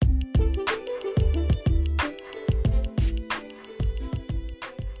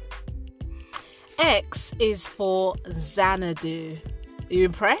X is for XANADU. Are you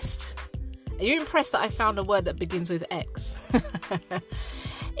impressed? Are you impressed that I found a word that begins with X?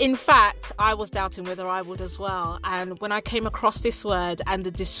 In fact, I was doubting whether I would as well. And when I came across this word and the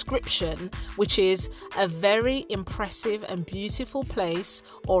description, which is a very impressive and beautiful place,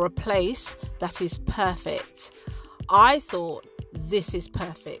 or a place that is perfect, I thought, this is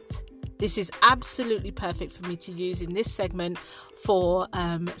perfect. This is absolutely perfect for me to use in this segment for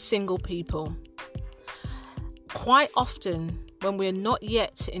single people. Quite often, when we're not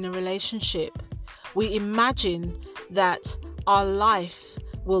yet in a relationship, we imagine that our life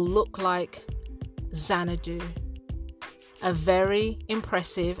will look like XANADU, a very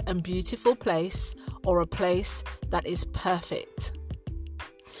impressive and beautiful place, or a place that is perfect.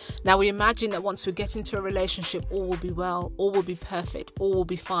 Now, we imagine that once we get into a relationship, all will be well, all will be perfect, all will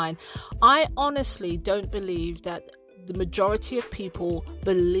be fine. I honestly don't believe that the majority of people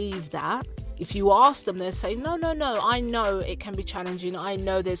believe that. If you ask them, they'll say, no, I know it can be challenging. I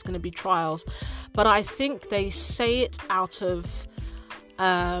know there's going to be trials. But I think they say it out of,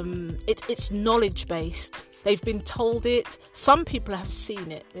 it's knowledge-based. They've been told it. Some people have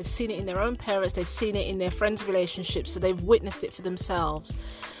seen it. They've seen it in their own parents. They've seen it in their friends' relationships. So they've witnessed it for themselves.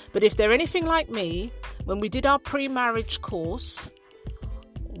 But if they're anything like me, when we did our pre-marriage course,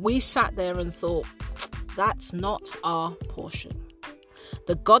 we sat there and thought, that's not our portion.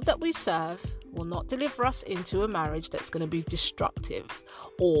 The God that we serve will not deliver us into a marriage that's going to be destructive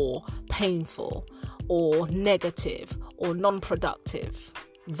or painful or negative or non-productive.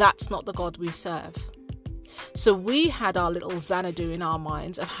 That's not the God we serve. So we had our little XANADU in our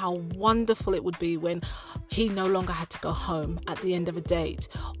minds of how wonderful it would be when he no longer had to go home at the end of a date,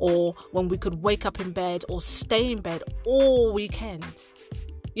 or when we could wake up in bed or stay in bed all weekend.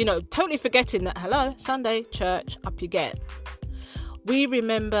 You know, totally forgetting that, hello, Sunday, church, up you get. We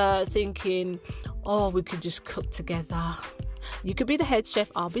remember thinking, oh, we could just cook together. You could be the head chef,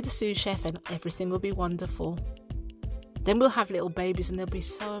 I'll be the sous chef, and everything will be wonderful. Then we'll have little babies and they'll be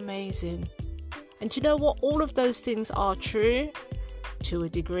so amazing. And you know what? All of those things are true to a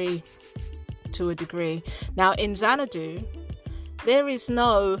degree. Now, in XANADU, there is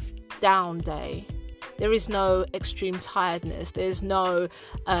no down day. There is no extreme tiredness. There's no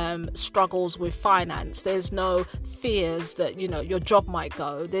struggles with finance. There's no fears that, your job might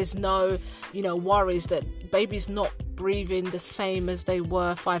go. There's no, worries that baby's not breathing the same as they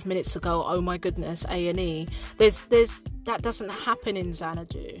were 5 minutes ago. Oh my goodness, A&E. That doesn't happen in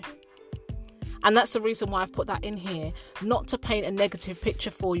XANADU. And that's the reason why I've put that in here, not to paint a negative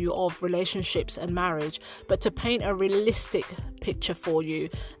picture for you of relationships and marriage, but to paint a realistic picture for you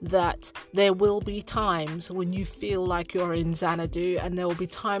that there will be times when you feel like you're in XANADU and there will be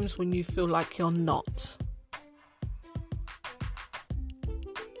times when you feel like you're not.